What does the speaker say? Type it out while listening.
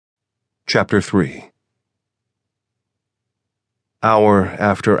Chapter 3. Hour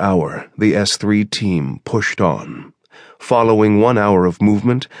after hour, the S3 team pushed on. Following 1 hour of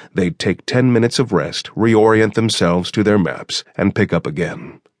movement, they'd take 10 minutes of rest, reorient themselves to their maps, and pick up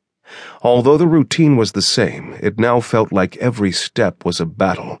again. Although the routine was the same, it now felt like every step was a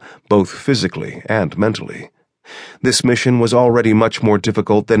battle, both physically and mentally. This mission was already much more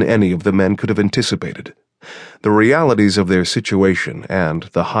difficult than any of the men could have anticipated. The realities of their situation and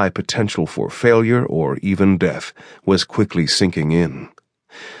the high potential for failure or even death was quickly sinking in.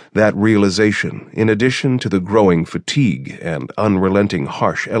 That realization, in addition to the growing fatigue and unrelenting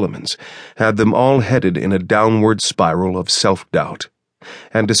harsh elements, had them all headed in a downward spiral of self-doubt.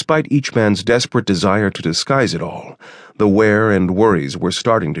 And despite each man's desperate desire to disguise it all, the wear and worries were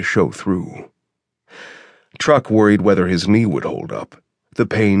starting to show through. Truck worried whether his knee would hold up. The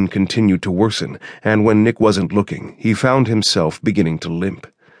pain continued to worsen, and when Nick wasn't looking, he found himself beginning to limp.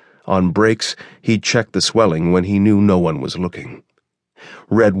 On breaks, he checked the swelling when he knew no one was looking.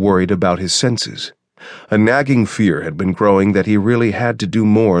 Red worried about his senses. A nagging fear had been growing that he really had to do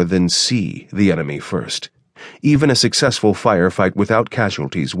more than see the enemy first. Even a successful firefight without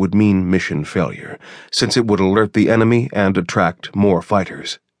casualties would mean mission failure, since it would alert the enemy and attract more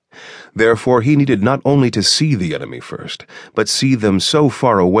fighters. Therefore, he needed not only to see the enemy first, but see them so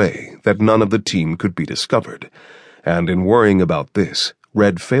far away that none of the team could be discovered. And in worrying about this,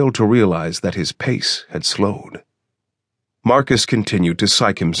 Red failed to realize that his pace had slowed. Marcus continued to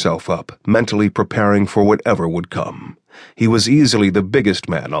psych himself up, mentally preparing for whatever would come. He was easily the biggest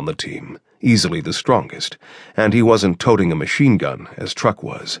man on the team, easily the strongest, and he wasn't toting a machine gun as Truck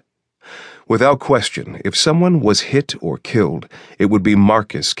was. Without question, if someone was hit or killed, it would be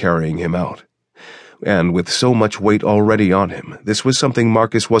Marcus carrying him out. And with so much weight already on him, this was something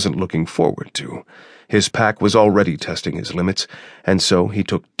Marcus wasn't looking forward to. His pack was already testing his limits, and so he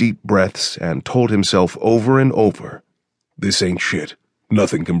took deep breaths and told himself over and over, "This ain't shit.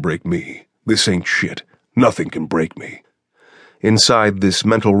 Nothing can break me. This ain't shit. Nothing can break me." Inside this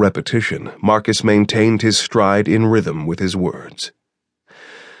mental repetition, Marcus maintained his stride in rhythm with his words.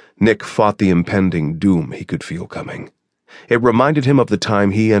 Nick fought the impending doom he could feel coming. It reminded him of the time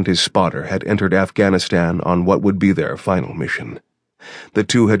he and his spotter had entered Afghanistan on what would be their final mission. The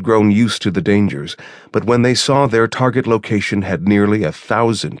two had grown used to the dangers, but when they saw their target location had nearly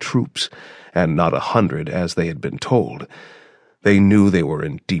 1,000 troops, and not 100 as they had been told, they knew they were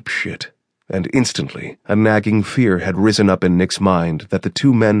in deep shit. And instantly, a nagging fear had risen up in Nick's mind that the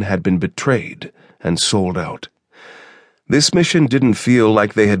two men had been betrayed and sold out. This mission didn't feel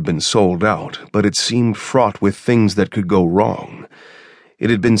like they had been sold out, but it seemed fraught with things that could go wrong. It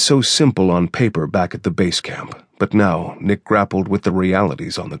had been so simple on paper back at the base camp, but now Nick grappled with the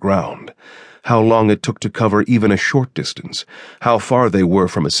realities on the ground. How long it took to cover even a short distance, how far they were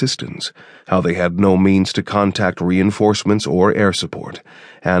from assistance, how they had no means to contact reinforcements or air support,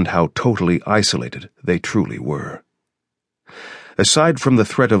 and how totally isolated they truly were. Aside from the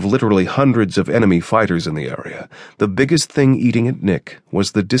threat of literally hundreds of enemy fighters in the area, the biggest thing eating at Nick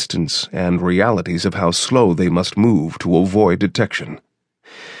was the distance and realities of how slow they must move to avoid detection.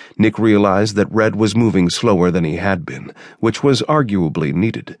 Nick realized that Red was moving slower than he had been, which was arguably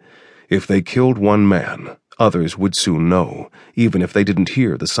needed. If they killed one man, others would soon know, even if they didn't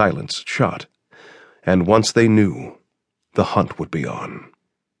hear the silenced shot. And once they knew, the hunt would be on.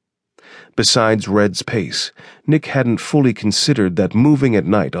 Besides Red's pace, Nick hadn't fully considered that moving at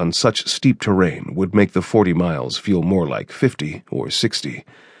night on such steep terrain would make the 40 miles feel more like 50 or 60.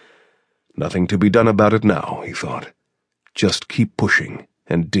 Nothing to be done about it now, he thought. Just keep pushing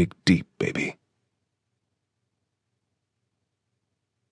and dig deep, baby.